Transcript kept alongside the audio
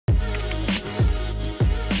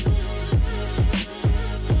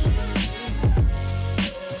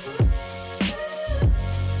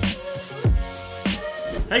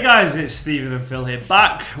Hey guys, it's Stephen and Phil here,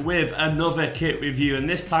 back with another kit review, and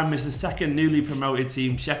this time it's the second newly promoted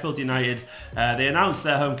team, Sheffield United. They announced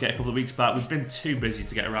their home kit a couple of weeks back. We've been too busy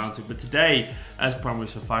to get around to it, but today, as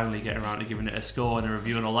promised, we're finally getting around to giving it a score and a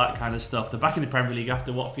review and all that kind of stuff. They're back in the Premier League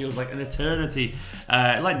after what feels like an eternity,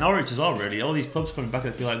 like Norwich as well, really. All these clubs coming back,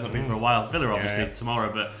 I feel like they've not been for a while. Villa obviously tomorrow,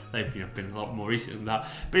 but they've been a lot more recent than that.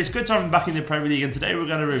 But it's good to have them back in the Premier League, and today we're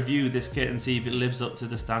going to review this kit and see if it lives up to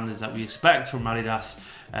the standards that we expect from Adidas.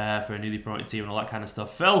 For a newly promoted team and all that kind of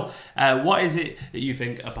stuff. Phil, what is it that you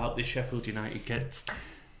think about this Sheffield United kit?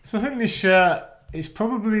 So I think this shirt is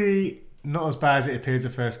probably not as bad as it appears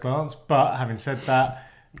at first glance, but having said that,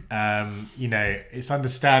 you know, it's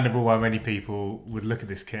understandable why many people would look at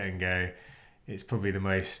this kit and go, it's probably the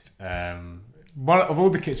most, one of all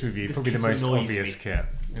the kits reviewed, this probably the most obvious kit.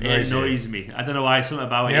 It annoys me. I don't know why, something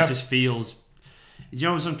about it, it just feels... You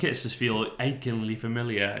know, some kits just feel achingly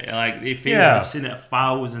familiar. Like, it feels like I've seen it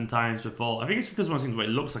 1,000 times before. I think it's because one thing, it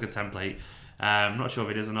looks like a template. I'm not sure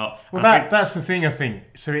if it is or not. Well, that's the thing, I think.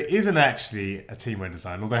 So it isn't actually a teamwear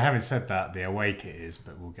design, although having said that, the away kit is,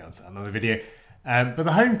 but we'll get onto that in another video. But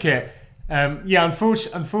the home kit, yeah,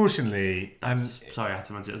 unfortunately... Sorry, I had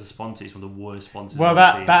to mention it as a sponsor. It's one of the worst sponsors. Well,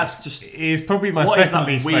 is probably my second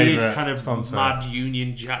least favourite kind of sponsor. Mad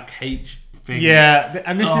Union Jack H thing. Yeah,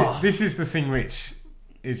 and this is the thing which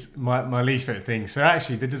is my least favourite thing. So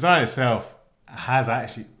actually, the design itself has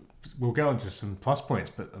actually... We'll get on to some plus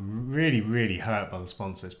points, but I'm really, really hurt by the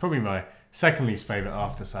sponsor. It's probably my second least favourite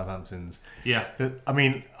after Southampton's. Yeah. I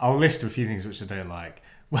mean, I'll list a few things which I don't like.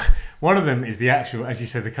 One of them is the actual, as you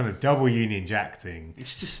said, the kind of double Union Jack thing.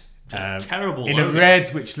 It's just terrible. In a red,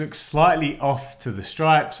 which looks slightly off to the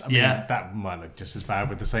stripes. I mean, that might look just as bad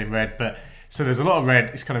with the same red. But so there's a lot of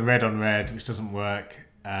red. It's kind of red on red, which doesn't work.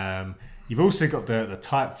 You've also got the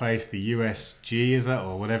typeface, the USG, is that,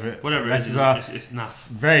 or whatever it is. It's naff.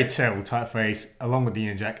 Very terrible typeface, along with the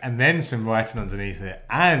Union Jack, and then some writing underneath it,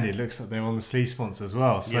 and it looks like they're on the sleeve sponsor as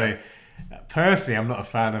well. So, personally, I'm not a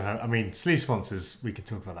fan of. I mean, sleeve sponsors, we could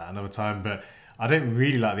talk about that another time, but I don't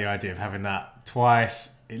really like the idea of having that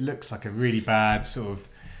twice. It looks like a really bad sort of.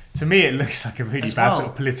 To me, it looks like a really bad sort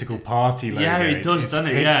of political party logo. Yeah, it does, doesn't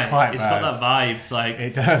it? It's quite it's bad. got that vibe. It's like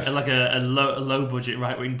it does. Like a low budget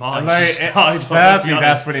right wing party. Sadly,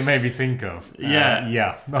 that's what it made me think of.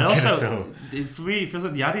 Yeah, not good at all. It really feels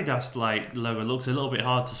like the Adidas logo looks a little bit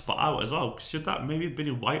hard to spot out as well. Should that maybe have been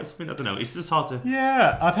in white or something? I don't know. It's just hard to.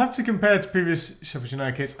 Yeah, I'd have to compare it to previous Sheffield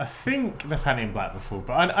United kits. I think they've had it in black before,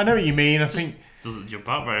 but I know what you mean. I think. Doesn't jump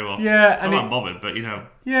out very well. Yeah, and I'm not bothered, but you know.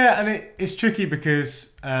 Yeah, and it's tricky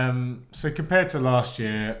because so compared to last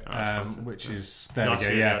year, which is there we go.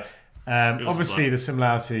 Yeah, obviously the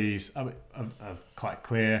similarities are quite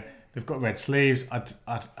clear. They've got red sleeves. I'd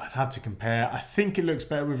have to compare. I think it looks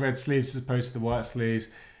better with red sleeves as opposed to the white sleeves.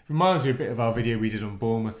 Reminds me a bit of our video we did on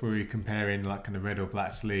Bournemouth where we were comparing like kind of red or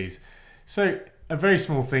black sleeves. So. A very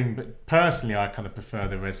small thing, but personally I kind of prefer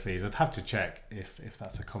the red sleeves. I'd have to check if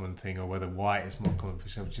that's a common thing or whether white is more common for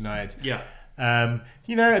Sheffield United. Yeah.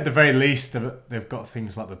 You know, at the very least, they've got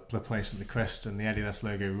things like the placement of the crest and the Adidas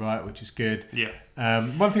logo right, which is good. Yeah.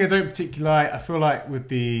 One thing I don't particularly like, I feel like with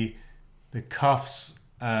the cuffs,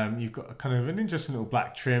 you've got a kind of an interesting little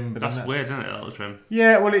black trim. But that's weird, isn't it, that little trim?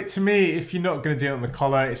 Yeah, well, to me, if you're not going to do it on the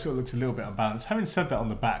collar, it sort of looks a little bit unbalanced. Having said that, on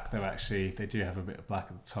the back, though, actually, they do have a bit of black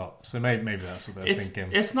at the top. So maybe that's what they're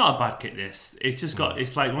thinking. It's not a bad kit, this. It's just got,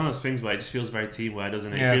 it's like one of those things where it just feels very teamwear,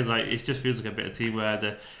 doesn't it? Yeah. It just feels like a bit of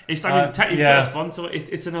teamwear. It's like, I mean, technically, a sponsor,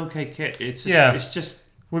 it's an okay kit. It's just...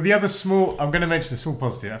 Well, the other small... I'm going to mention a small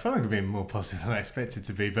positive. I feel like I've been more positive than I expected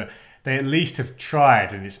to be, but they at least have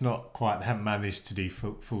tried, and it's not quite... They haven't managed to do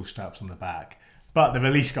full stripes on the back. But they've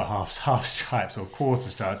at least got half stripes or quarter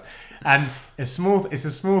stripes. And it's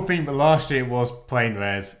a small thing, but last year it was plain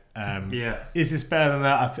red. Is this better than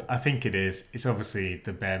that? I think it is. It's obviously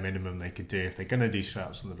the bare minimum they could do if they're going to do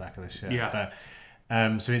stripes on the back of the shirt. Yeah.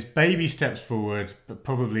 But, so it's baby steps forward, but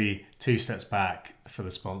probably 2 steps back for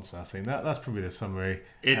the sponsor. I think that's probably the summary.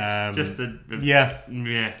 It's just a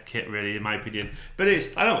kit, really, in my opinion. But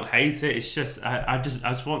I don't hate it. It's just I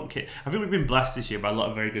just want kit. I think we've been blessed this year by a lot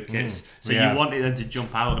of very good kits. So you want it then to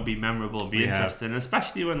jump out and be memorable and be interesting, and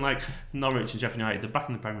especially when like Norwich and Sheffield United, they're back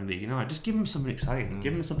in the Premier League. You know, just give them something exciting.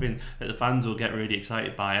 Give them something that the fans will get really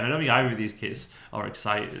excited by. And I don't think either of these kits are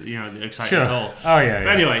excited. You know, excited at all. Oh yeah.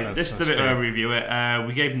 But anyway, this is the bit where we review it.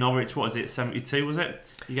 We gave Norwich, what was it, 72? Was it?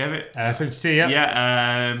 You gave it 72? Yeah. Yeah.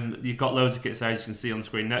 You've got loads of kits there, as you can see on the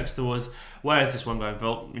screen next to us. Where is this one going,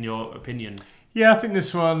 Phil, in your opinion? Yeah, I think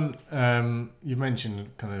this one, you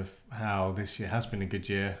mentioned kind of how this year has been a good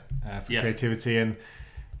year for creativity. And,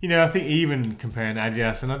 you know, I think even comparing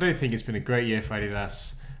Adidas, and I don't think it's been a great year for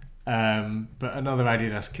Adidas But another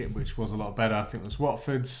Adidas kit which was a lot better, I think, was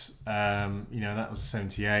Watford's. That was a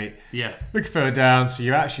 78. Yeah. Looking further down, so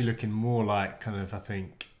you're actually looking more like kind of, I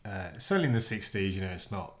think, certainly in the 60s.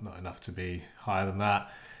 It's not enough to be higher than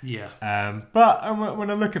that. Yeah. But when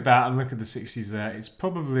I look at that and look at the 60s there, it's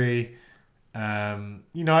probably,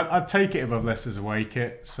 I'd take it above Leicester's away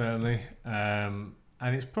kit, certainly. And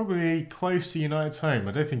it's probably close to United's home.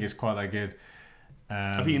 I don't think it's quite that good.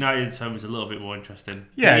 I think United's home is a little bit more interesting.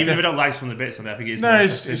 Yeah, even if I don't like some of the bits on there, I think it's more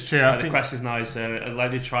interesting. It's true. The quest is nice.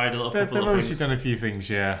 Like they've tried a little. They've obviously done a few things,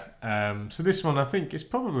 yeah. So this one, I think, is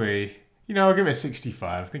probably, I'll give it a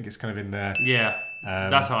 65. I think it's kind of in there. Yeah,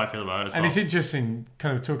 that's how I feel about it as well. And it's interesting,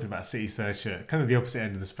 kind of talking about City's third shirt, kind of the opposite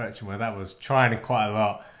end of the spectrum, where that was trying quite a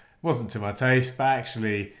lot. Wasn't to my taste, but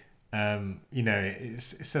actually, it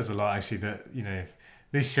says a lot, actually, that,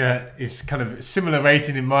 this shirt is kind of similar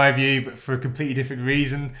rating in my view, but for a completely different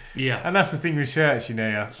reason. Yeah. And that's the thing with shirts,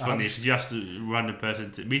 It's funny, if you asked a random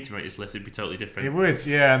person to rate his list, it'd be totally different. It would,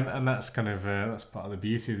 yeah, and that's kind of that's part of the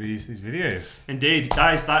beauty of these videos. Indeed.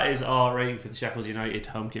 Guys, that is our rating for the Sheffield United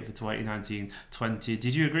home kit for 2019-20.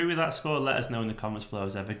 Did you agree with that score? Let us know in the comments below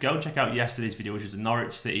as ever. Go and check out yesterday's video, which was the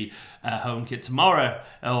Norwich City home kit. Tomorrow,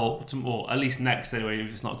 or at least next anyway,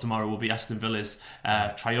 if it's not tomorrow, will be Aston Villa's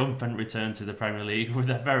triumphant return to the Premier League with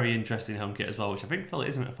a very interesting home kit as well, which I think Phil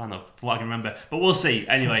isn't a fan of, from what I can remember. But we'll see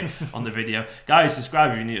anyway on the video. Guys, subscribe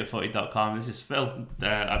if you're new to FOOTY.COM. This is Phil.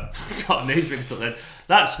 I've got names mixed up then.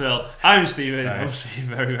 That's Phil. I'm Stephen. Nice. We'll see you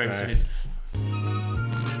very, very soon.